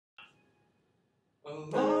A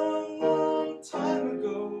long, long time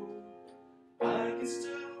ago, I can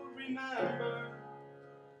still remember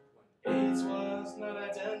when AIDS was not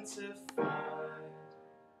identified.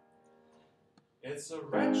 It's a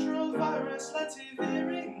retrovirus,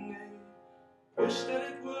 letiviring. Wish that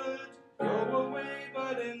it would go away,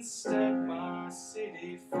 but instead my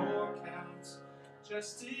CD4 count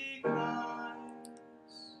just declines.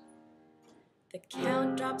 The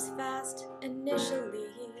count drops fast initially.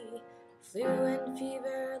 Flu and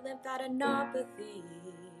fever, lymphadenopathy.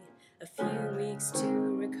 A few weeks to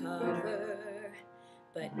recover,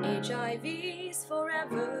 but HIV's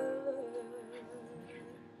forever.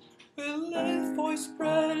 Will lymphoid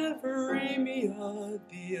spread and viremia?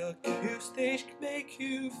 The acute stage can make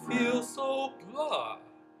you feel so blah.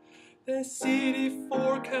 The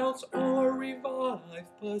CD4 counts are revived,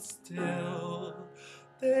 but still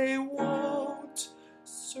they won't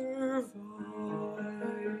survive.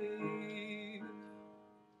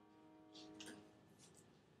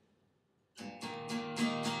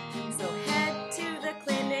 So head to the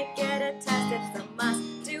clinic, get a test, it's a must.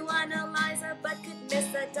 Do an ELISA, but could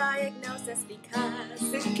miss a diagnosis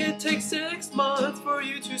because it can take 6 months for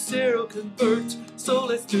you to seroconvert. So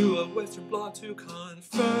let's do a Western blot to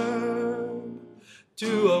confirm.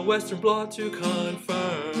 Do a Western blot to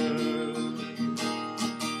confirm.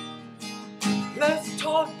 Let's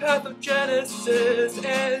talk pathogenesis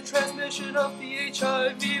and transmission of the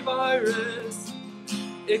HIV virus.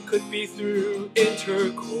 It could be through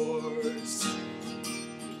intercourse,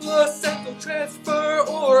 placental transfer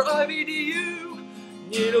or IVDU,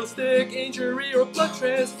 needle stick injury or blood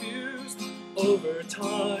transfused. Over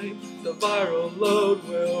time, the viral load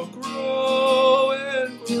will grow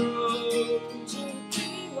and grow.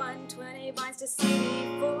 GP120 binds to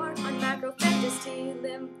CD4 on macrophages, T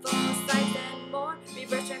lymphocytes and more.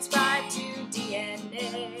 Reverse transcribe to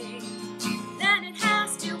DNA. Then it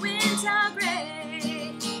has to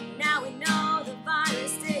integrate. Now we know the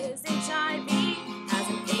virus is HIV. Has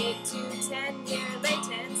an 8 to 10 year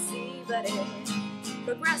latency, but it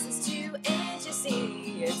progresses to age. You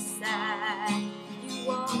see, it's sad. You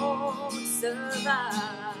won't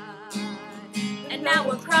survive. And now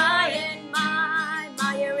we're crying,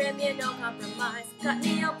 you're immunocompromised. Got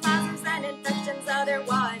neoplasms and infections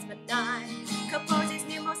otherwise benign. Kaposi's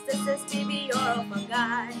pneumocystis, TB, oral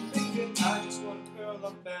fungi. Thinking I just want to curl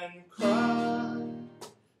up and cry.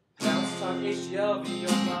 Now it's time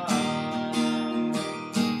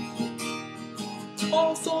HTLV-1.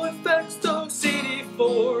 Also affects those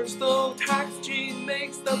CD4s, though tax gene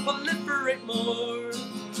makes them proliferate more.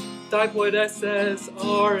 Diploid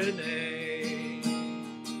ssRNA.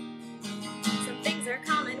 Some things are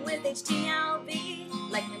common with HTLV,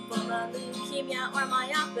 like lymphoma, leukemia, or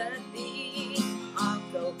myopathy.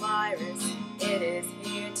 Oncovirus, it is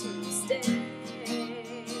here to stay.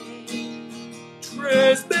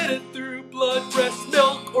 Transmitted through blood, breast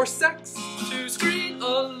milk, or sex. To screen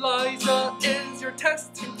ELISA ends your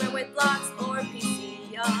test. Confirm with blots or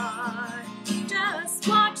PCR. Just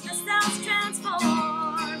watch the cells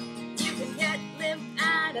transform. You can get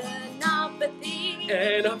lymphadenopathy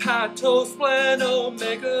And a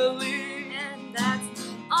hepatosplenomegaly. and that's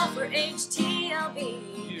all for HTLV.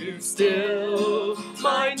 You still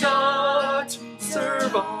might not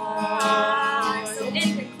survive. So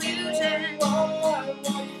in conclusion,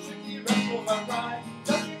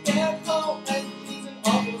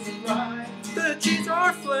 The genes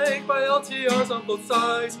are flanked by LTRs on both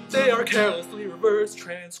sides. They are carelessly reverse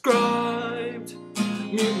transcribed.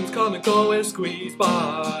 Mutants come and go and squeeze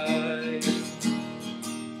by.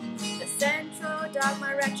 the central dogma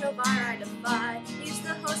retroviral defy. Use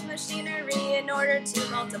the host machinery in order to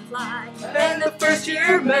multiply. And the first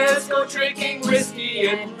year meds go drinking whiskey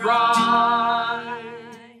and rye.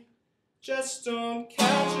 Just don't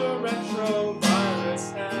catch a retrovirus.